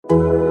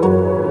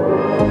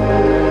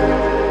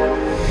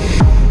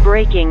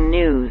Breaking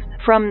news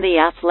from The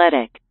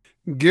Athletic.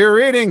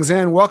 Greetings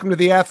and welcome to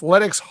the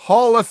Athletics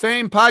Hall of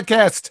Fame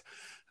podcast.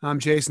 I'm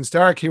Jason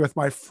Stark here with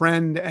my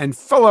friend and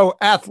fellow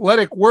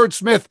athletic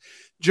wordsmith,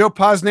 Joe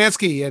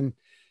Posnanski. And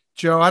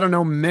Joe, I don't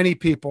know many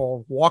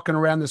people walking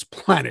around this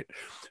planet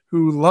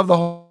who love the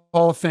Hall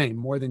of Fame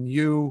more than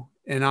you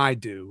and I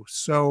do.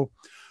 So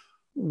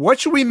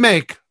what should we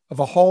make of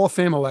a Hall of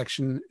Fame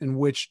election in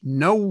which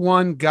no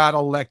one got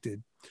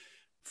elected?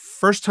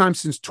 First time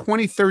since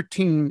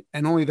 2013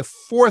 and only the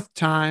fourth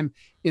time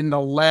in the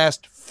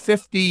last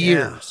 50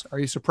 years. Are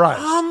you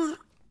surprised? No,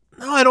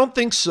 I don't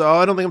think so.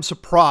 I don't think I'm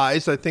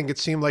surprised. I think it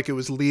seemed like it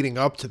was leading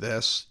up to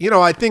this. You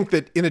know, I think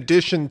that in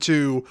addition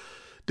to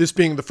this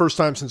being the first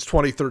time since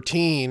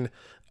 2013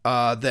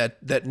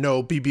 that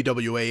no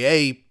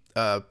BBWAA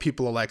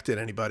people elected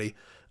anybody,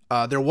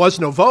 there was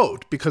no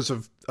vote because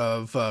of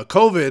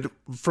COVID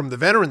from the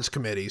veterans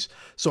committees.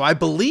 So I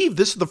believe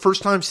this is the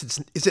first time since,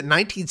 is it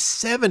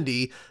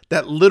 1970,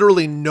 that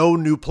literally no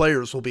new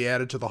players will be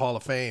added to the Hall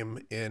of Fame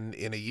in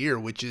a year,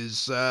 which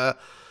is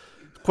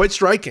quite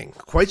striking.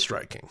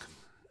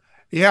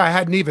 Yeah, I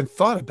hadn't even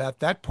thought about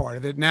that part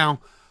of it.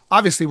 Now,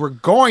 obviously, we're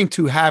going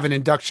to have an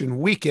induction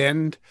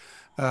weekend,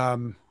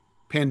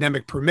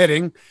 pandemic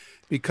permitting,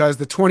 because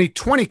the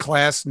 2020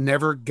 class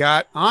never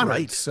got honored.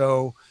 Right.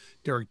 So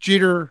Derek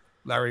Jeter,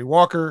 Larry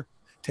Walker,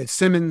 Ted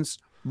Simmons,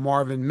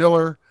 Marvin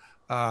Miller,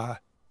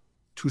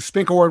 two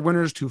Spink Award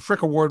winners, two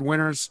Frick Award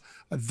winners,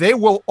 they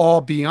will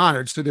all be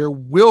honored. So there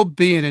will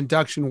be an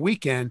induction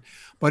weekend,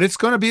 but it's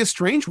going to be a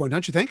strange one,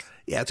 don't you think?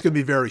 Yeah, it's going to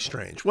be very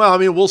strange. Well, I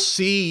mean, we'll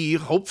see.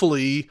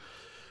 Hopefully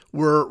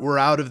we're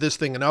out of this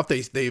thing enough.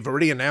 They've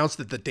already announced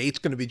that the date's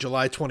going to be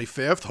July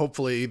 25th.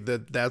 Hopefully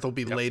that'll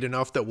be late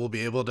enough that we'll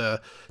be able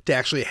to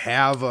actually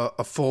have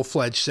a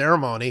full-fledged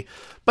ceremony.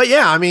 But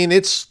yeah, I mean,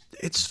 it's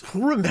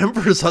who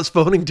remembers us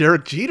voting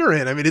Derek Jeter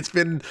in? I mean, it's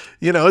been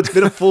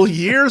a full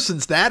year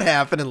since that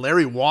happened, and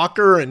Larry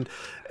Walker and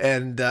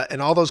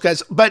all those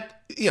guys.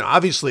 But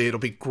obviously it'll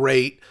be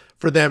great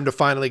for them to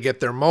finally get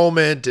their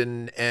moment,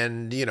 and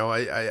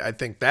I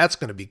think that's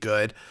going to be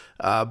good.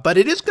 But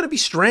it is going to be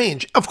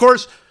strange. Of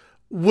course,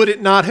 would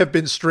it not have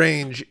been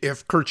strange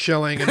if Curt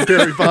Schilling and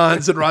Barry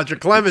Bonds and Roger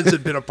Clemens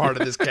had been a part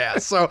of this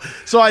cast? So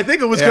I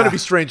think it was going to be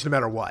strange no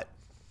matter what.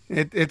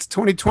 It's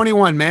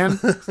 2021, man.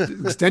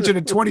 Extension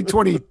of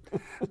 2020.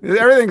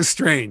 Everything's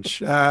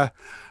strange. All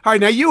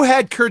right, now you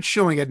had Curt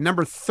Schilling at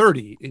number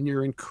 30 in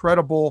your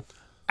incredible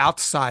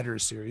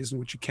Outsiders series, in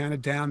which you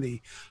counted down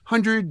the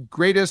 100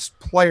 greatest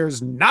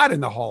players not in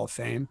the Hall of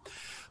Fame.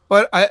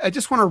 But I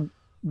just want to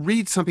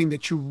read something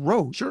that you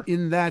wrote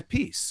in that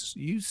piece.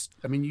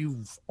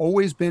 You've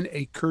always been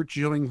a Curt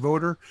Schilling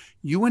voter.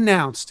 You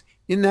announced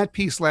in that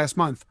piece last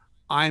month,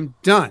 I'm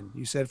done.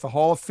 You said if the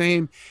Hall of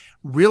Fame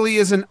really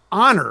is an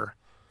honor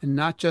and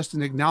not just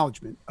an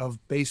acknowledgement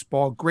of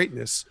baseball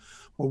greatness,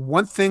 well,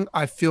 one thing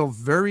I feel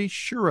very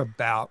sure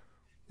about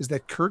is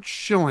that Curt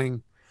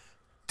Schilling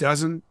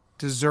doesn't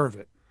deserve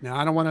it. Now,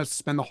 I don't want to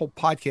spend the whole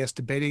podcast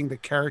debating the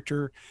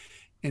character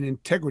and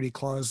integrity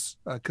clause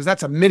because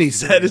that's a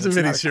mini-series. That is a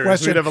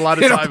mini-series. We'd have a lot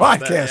of time on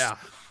that. Yeah.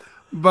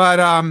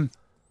 But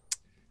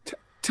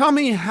tell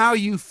me how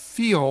you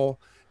feel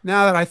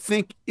now that I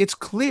think it's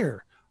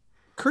clear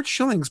Curt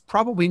Schilling's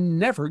probably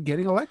never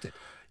getting elected.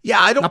 Yeah,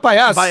 I don't. Not by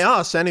us. By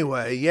us,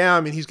 anyway. Yeah,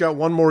 I mean, he's got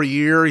one more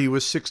year. He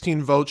was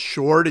 16 votes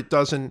short. It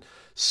doesn't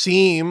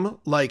seem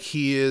like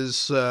he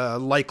is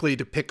likely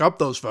to pick up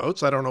those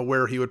votes. I don't know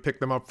where he would pick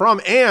them up from.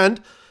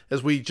 And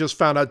as we just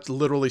found out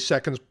literally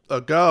seconds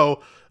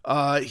ago,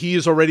 he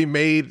has already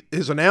made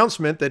his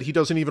announcement that he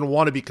doesn't even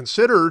want to be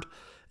considered.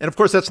 And of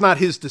course, that's not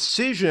his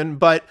decision.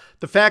 But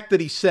the fact that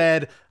he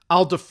said,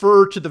 I'll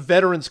defer to the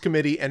Veterans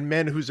Committee and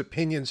men whose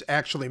opinions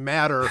actually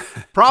matter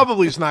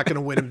probably is not going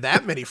to win him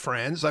that many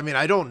friends. I mean,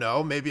 I don't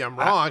know. Maybe I'm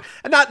wrong.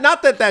 And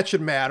not that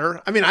should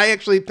matter. I mean, I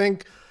actually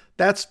think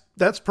that's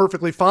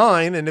perfectly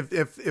fine. And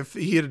if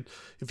he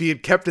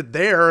had kept it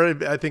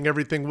there, I think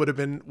everything would have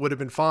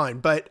been fine.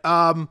 But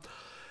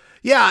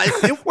yeah.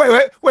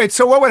 Wait.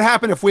 So what would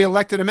happen if we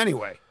elected him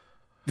anyway?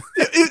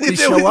 Would he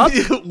show up?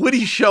 Would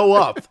he show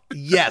up?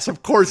 Yes,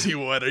 of course he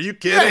would. Are you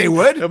kidding? Yeah, he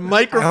would. A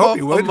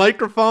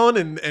microphone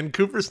in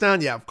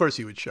Cooperstown. Yeah, of course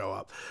he would show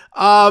up.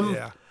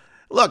 Yeah.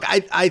 Look,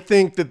 I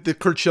think that the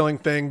Curt Schilling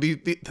thing,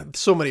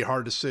 so many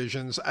hard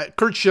decisions.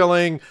 Curt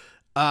Schilling,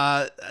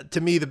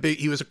 to me,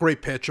 he was a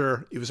great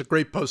pitcher. He was a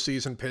great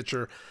postseason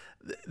pitcher.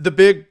 The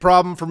big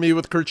problem for me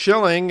with Curt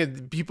Schilling,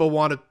 and people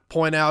want to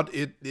point out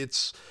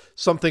it's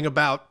something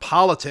about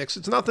politics.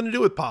 It's nothing to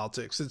do with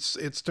politics.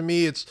 It's to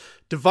me, it's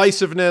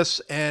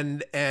divisiveness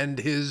and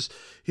his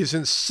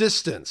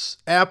insistence,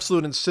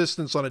 absolute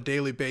insistence on a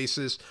daily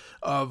basis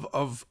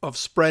of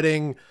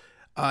spreading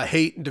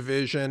hate and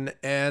division.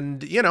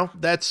 And,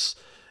 that's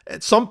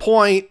at some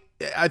point,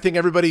 I think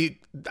everybody,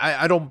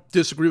 I don't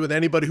disagree with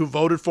anybody who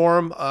voted for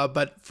him.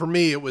 But for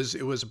me, it was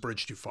a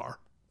bridge too far.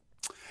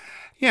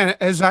 Yeah,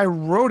 as I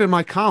wrote in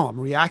my column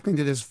reacting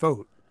to this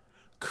vote,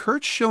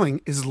 Curt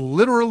Schilling is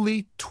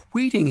literally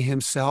tweeting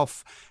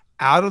himself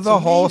out of the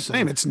Hall of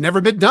Fame. It's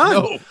never been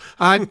done.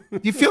 No.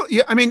 You feel?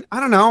 Yeah, I mean,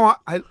 I don't know.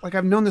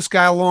 I've known this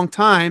guy a long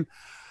time.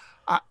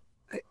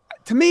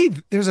 To me,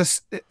 there's a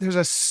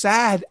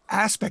sad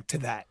aspect to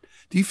that.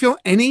 Do you feel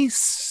any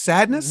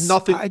sadness?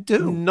 Nothing. I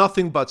do.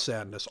 Nothing but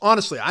sadness.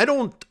 Honestly, I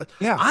don't.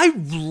 Yeah. I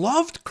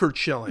loved Curt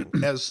Schilling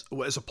as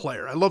a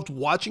player. I loved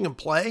watching him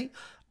play.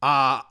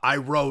 I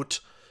wrote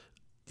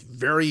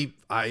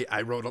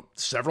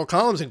several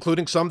columns,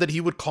 including some that he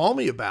would call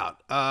me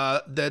about,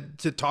 that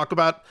to talk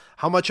about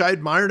how much I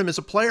admired him as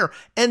a player.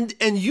 And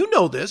you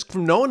know this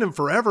from knowing him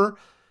forever.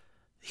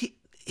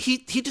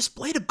 He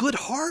displayed a good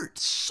heart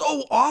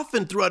so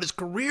often throughout his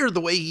career. The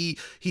way he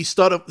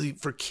stood up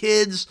for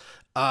kids.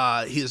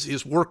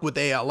 His work with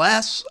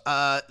ALS,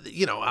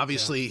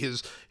 obviously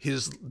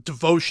his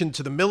devotion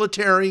to the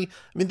military.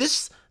 I mean,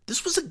 this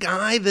was a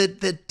guy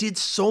that did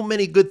so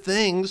many good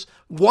things.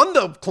 Won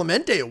the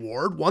Clemente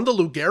Award, won the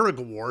Lou Gehrig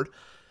Award,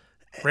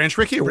 Branch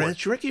Rickey Award,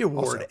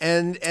 also.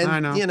 and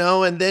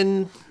and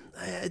then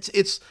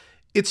it's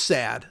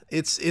sad.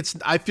 It's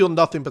I feel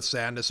nothing but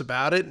sadness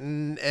about it,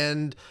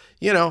 and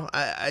he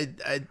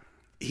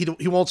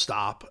won't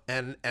stop,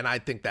 and I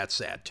think that's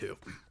sad too.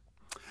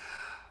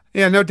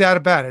 Yeah, no doubt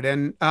about it.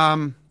 And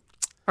all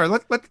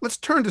right, let's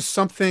turn to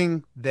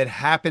something that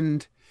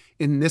happened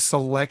in this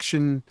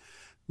election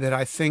that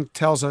I think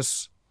tells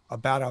us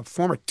about a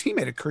former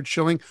teammate of Curt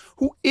Schilling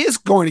who is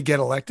going to get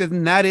elected,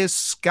 and that is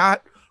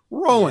Scott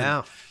Rowland.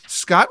 Yeah.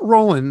 Scott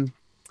Rowland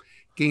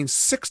gained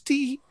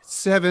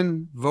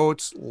 67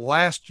 votes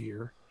last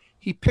year.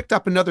 He picked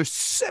up another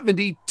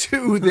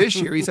 72 this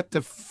year. He's up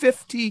to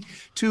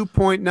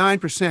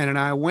 52.9%. And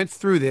I went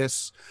through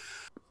this.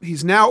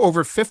 He's now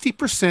over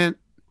 50%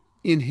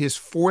 in his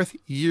fourth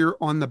year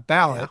on the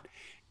ballot. Yeah.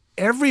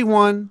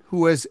 Everyone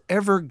who has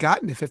ever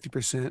gotten to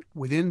 50%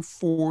 within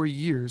 4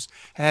 years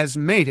has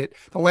made it.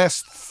 The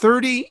last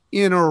 30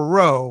 in a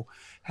row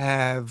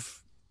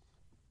have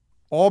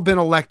all been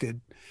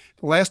elected.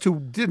 The last two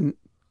didn't,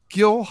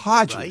 Gil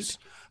Hodges.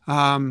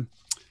 Right.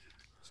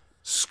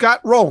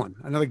 Scott Rowland,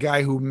 another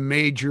guy who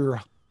made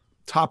your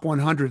top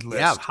 100 list.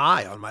 Yeah,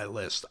 high on my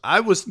list.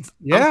 I know.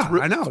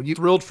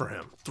 Thrilled for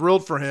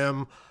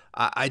him.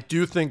 I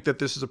do think that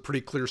this is a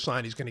pretty clear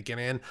sign he's going to get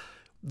in.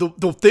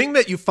 The thing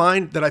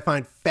that I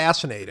find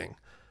fascinating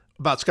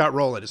about Scott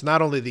Rowland is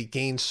not only that he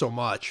gained so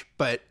much,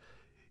 but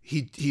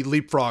he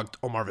leapfrogged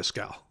Omar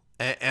Vizquel.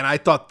 And I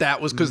thought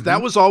that was because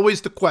that was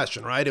always the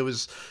question, right? It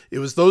was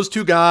those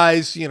two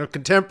guys,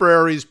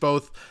 contemporaries,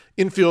 both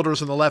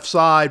infielders on the left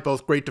side,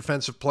 both great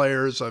defensive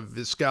players.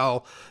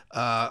 Vizquel,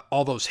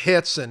 all those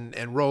hits,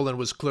 and Rowland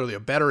was clearly a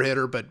better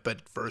hitter,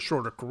 but for a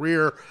shorter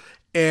career.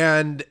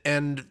 And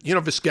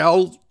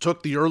Vizquel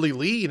took the early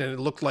lead, and it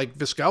looked like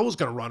Vizquel was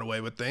going to run away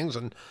with things.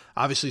 And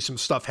obviously some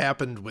stuff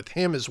happened with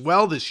him as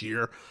well this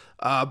year.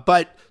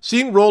 But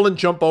seeing Rowland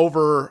jump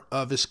over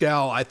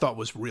Vizquel, I thought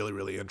was really,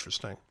 really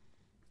interesting.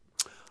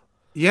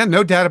 Yeah,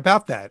 no doubt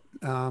about that.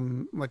 I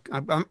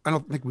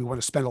don't think we want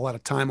to spend a lot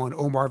of time on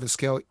Omar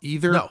Vizquel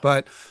either. No.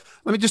 But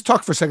let me just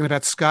talk for a second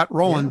about Scott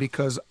Rowland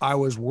because I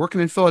was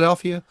working in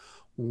Philadelphia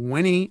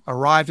when he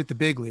arrived at the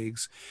big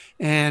leagues,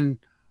 and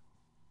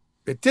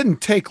it didn't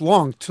take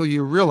long till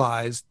you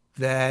realized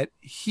that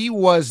he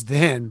was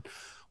then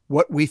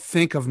what we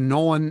think of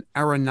Nolan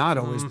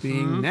Arenado as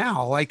being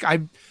now. Like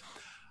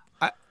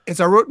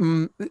as I wrote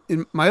in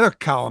my other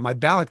column, my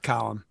ballot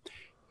column,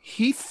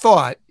 he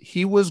thought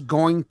he was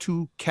going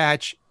to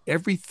catch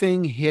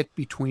everything hit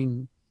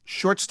between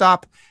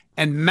shortstop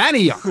and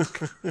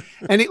Manayunk.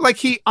 And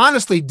he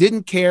honestly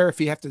didn't care if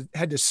he had to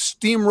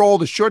steamroll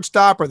the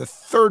shortstop or the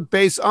third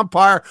base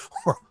umpire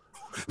or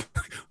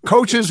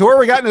coaches,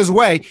 whoever got in his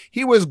way.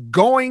 He was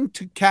going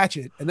to catch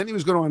it, and then he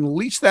was going to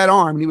unleash that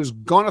arm, and he was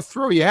going to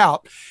throw you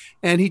out.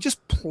 And he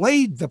just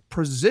played the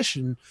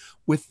position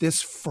with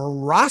this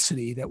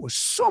ferocity that was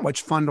so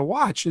much fun to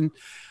watch. And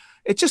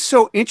it's just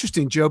so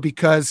interesting, Joe,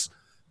 because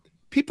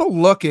people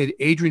look at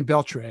Adrian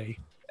Beltre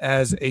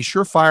as a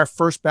surefire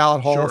first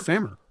ballot Hall of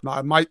Famer.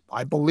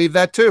 I believe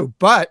that too.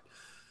 But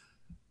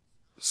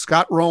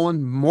Scott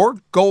Rowland,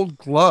 more Gold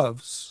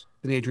Gloves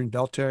than Adrian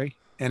Beltre,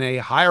 and a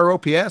higher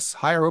OPS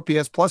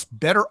plus,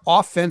 better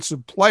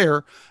offensive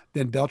player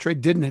than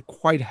Beltre. Didn't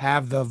quite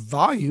have the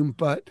volume,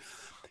 but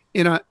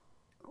in a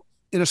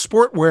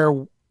sport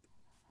where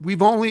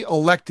we've only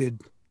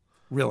elected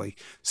really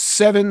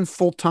 7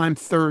 full-time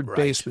third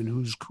basemen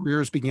whose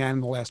careers began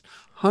in the last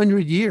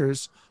 100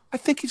 years, I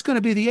think he's going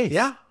to be the 8th.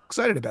 Yeah.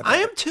 Excited about that. I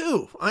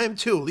am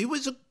too. He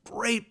was a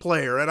great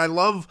player, and I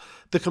love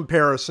the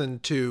comparison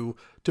to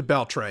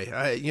Beltre.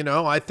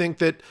 I think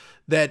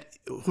that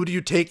who do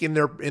you take in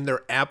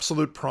their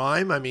absolute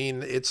prime? I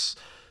mean,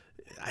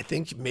 I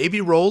think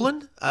maybe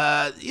Rowland.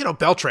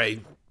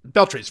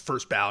 Beltre's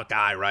first ballot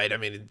guy, right? I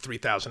mean,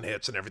 3,000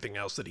 hits and everything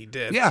else that he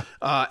did. Yeah.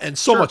 And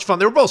so much fun.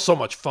 They were both so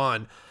much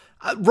fun.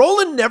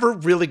 Rowland never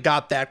really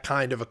got that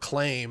kind of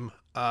acclaim,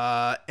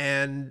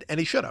 and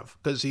he should have,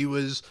 because he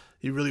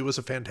really was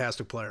a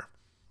fantastic player.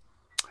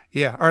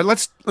 Yeah. All right.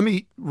 Let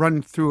me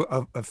run through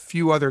a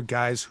few other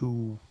guys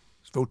who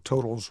vote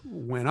totals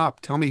went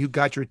up. Tell me who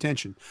got your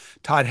attention.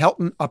 Todd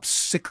Helton up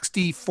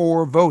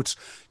 64 votes,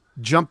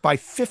 jumped by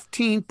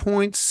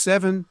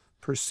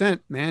 15.7%.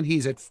 Man,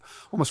 he's at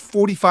almost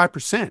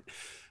 45%.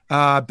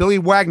 Billy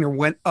Wagner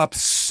went up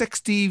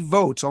 60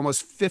 votes,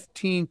 almost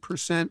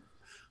 15%.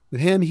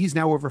 With him, he's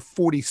now over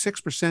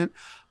 46%.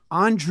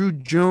 Andrew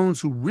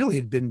Jones, who really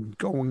had been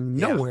going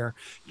nowhere,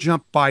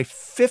 jumped by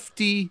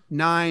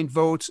 59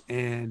 votes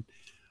and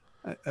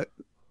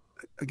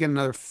again,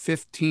 another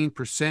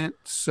 15%.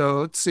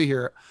 So let's see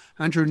here.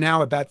 Andrew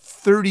now about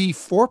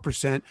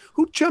 34%.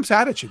 Who jumps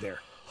out at you there?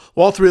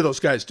 Well, all three of those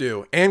guys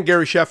do. And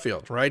Gary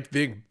Sheffield, right?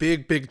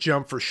 Big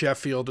jump for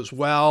Sheffield as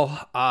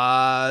well.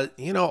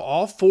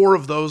 All four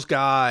of those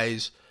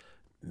guys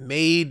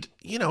made,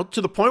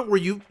 to the point where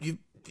you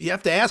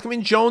have to ask. I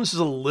mean, Jones is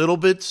a little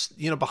bit,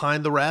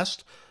 behind the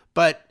rest,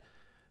 but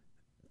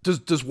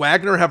does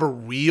Wagner have a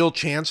real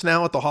chance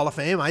now at the Hall of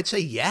Fame? I'd say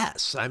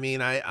yes. I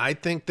mean, I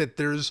think that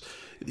there's,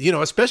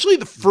 especially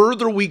the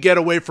further we get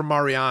away from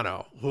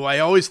Mariano, who I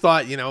always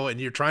thought, and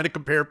you're trying to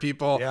compare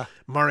people,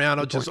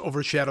 Mariano just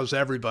overshadows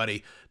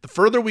everybody. The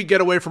further we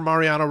get away from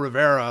Mariano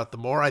Rivera, the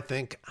more I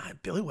think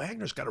Billy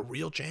Wagner's got a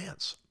real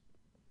chance.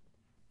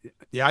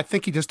 Yeah, I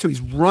think he does too.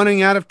 He's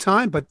running out of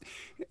time, but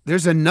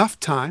there's enough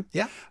time.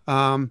 Yeah.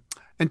 And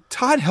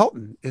Todd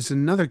Helton is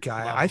another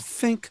guy. Wow. I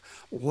think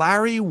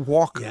Larry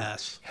Walker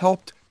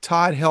helped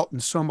Todd Helton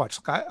so much.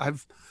 I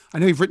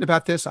know you've written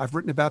about this. I've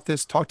written about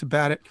this, talked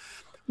about it.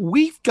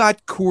 We've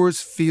got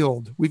Coors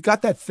Field. We've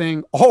got that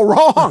thing all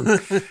wrong.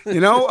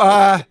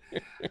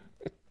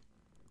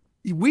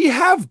 We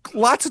have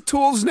lots of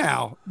tools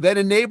now that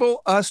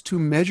enable us to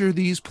measure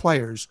these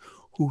players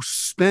who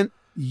spent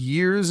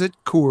years at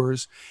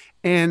Coors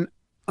and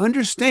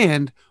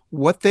understand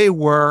what they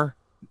were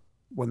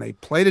when they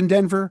played in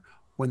Denver,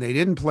 when they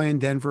didn't play in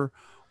Denver,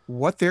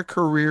 what their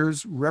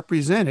careers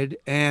represented.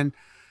 And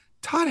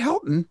Todd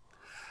Helton,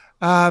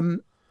 there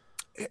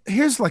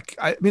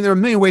are a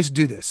million ways to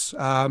do this.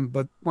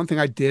 But one thing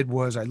I did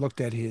was I looked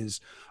at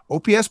his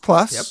OPS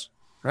plus,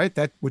 right?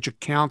 That which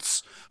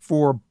accounts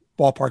for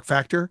ballpark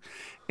factor,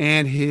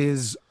 and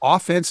his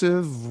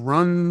offensive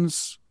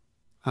runs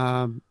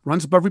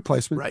above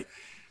replacement. Right.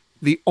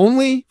 The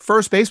only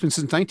first baseman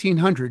since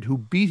 1900 who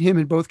beat him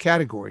in both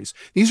categories.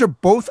 These are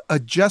both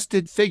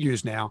adjusted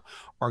figures now.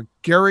 Are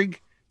Gehrig,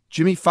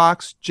 Jimmy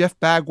Fox, Jeff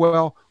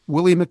Bagwell,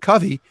 Willie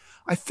McCovey.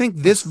 I think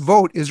this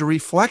vote is a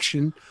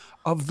reflection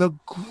of the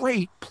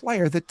great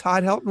player that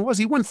Todd Helton was.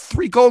 He won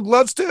 3 Gold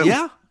Gloves too.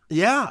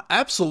 Yeah,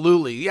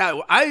 absolutely.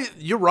 Yeah,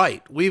 you're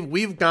right.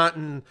 We've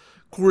gotten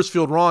Coors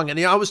Field wrong. And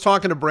I was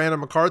talking to Brandon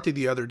McCarthy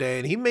the other day,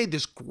 and he made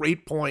this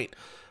great point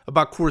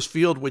about Coors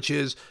Field, which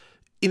is,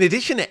 in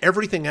addition to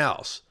everything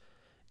else,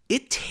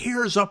 it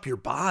tears up your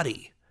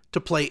body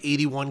to play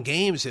 81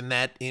 games in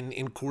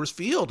Coors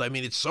Field. I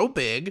mean, it's so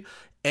big,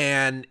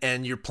 and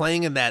you're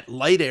playing in that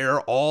light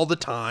air all the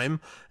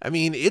time. I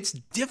mean, it's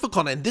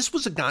difficult. And this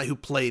was a guy who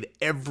played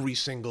every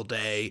single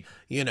day,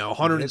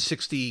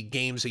 160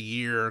 games a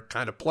year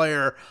kind of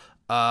player.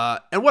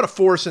 And what a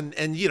force.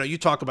 And you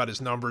talk about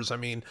his numbers. I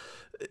mean,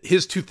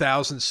 his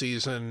 2000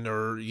 season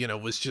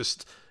was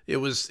just, it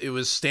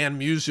was Stan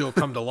Musial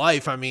come to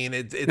life. I mean,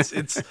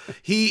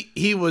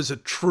 he was a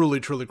truly,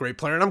 truly great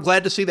player, and I'm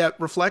glad to see that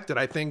reflected.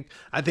 I think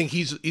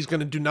he's going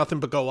to do nothing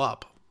but go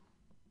up.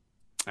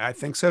 I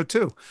think so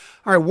too.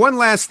 All right, one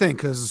last thing,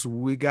 because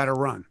we got to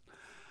run.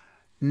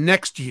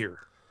 Next year,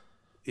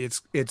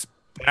 it's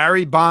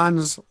Barry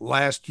Bonds'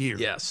 last year.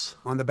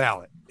 On the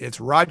ballot.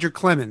 It's Roger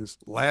Clemens'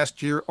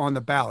 last year on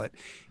the ballot.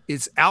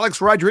 It's Alex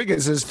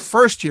Rodriguez's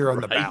first year on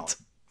the ballot.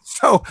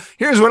 So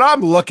here's what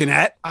I'm looking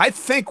at. I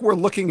think we're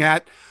looking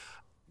at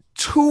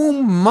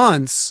 2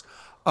 months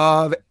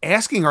of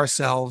asking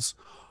ourselves,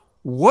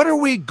 what are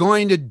we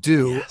going to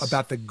do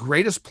about the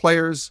greatest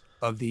players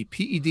of the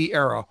PED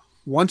era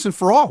once and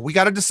for all? We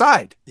got to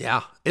decide.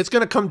 Yeah, it's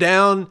going to come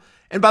down.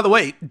 And by the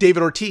way,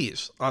 David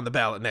Ortiz on the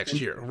ballot next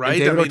year,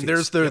 right? I mean,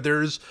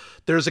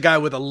 there's a guy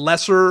with a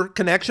lesser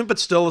connection, but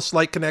still a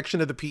slight connection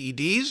to the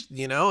PEDs,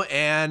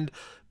 and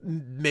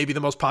maybe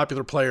the most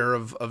popular player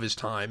of his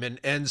time.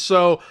 And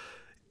so,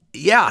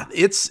 yeah,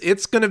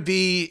 it's going to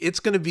be,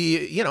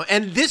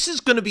 and this is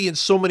going to be in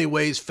so many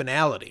ways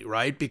finality,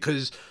 right?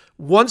 Because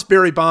once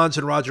Barry Bonds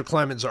and Roger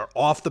Clemens are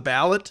off the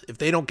ballot, if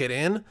they don't get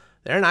in,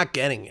 they're not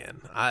getting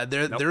in.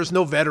 There's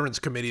no veterans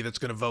committee that's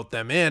going to vote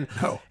them in.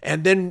 No.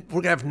 And then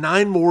we're going to have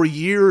 9 more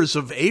years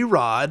of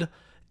A-Rod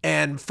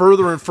and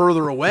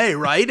further away,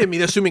 right? I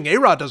mean, assuming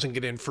A-Rod doesn't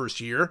get in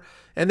first year.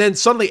 And then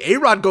suddenly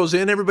A-Rod goes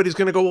in, everybody's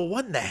going to go, well,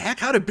 what in the heck?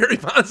 How did Barry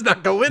Bonds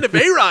not go in if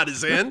A-Rod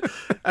is in?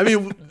 I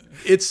mean,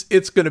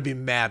 it's going to be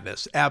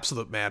madness,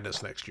 absolute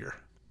madness next year.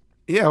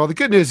 Yeah, well, the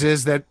good news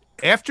is that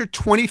after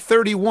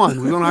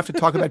 2031, we don't have to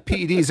talk about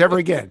PEDs ever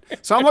again.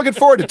 So I'm looking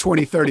forward to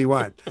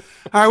 2031. All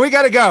right, we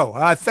got to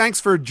go.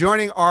 Thanks for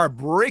joining our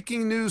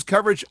breaking news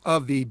coverage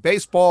of the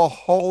Baseball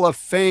Hall of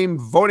Fame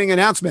voting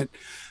announcement.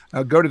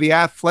 Go to the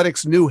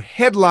Athletics new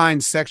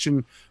headlines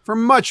section for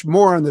much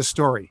more on this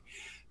story.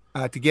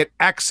 To get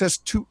access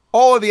to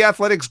all of the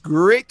Athletics'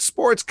 great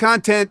sports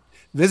content,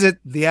 visit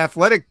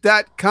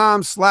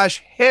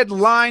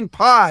theathletic.com/headline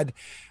pod.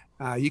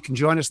 You can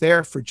join us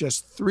there for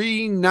just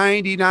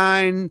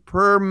 $3.99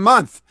 per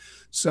month.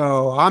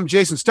 So I'm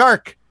Jason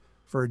Stark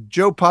for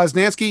Joe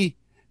Posnanski.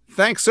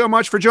 Thanks so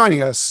much for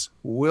joining us.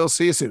 We'll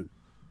see you soon.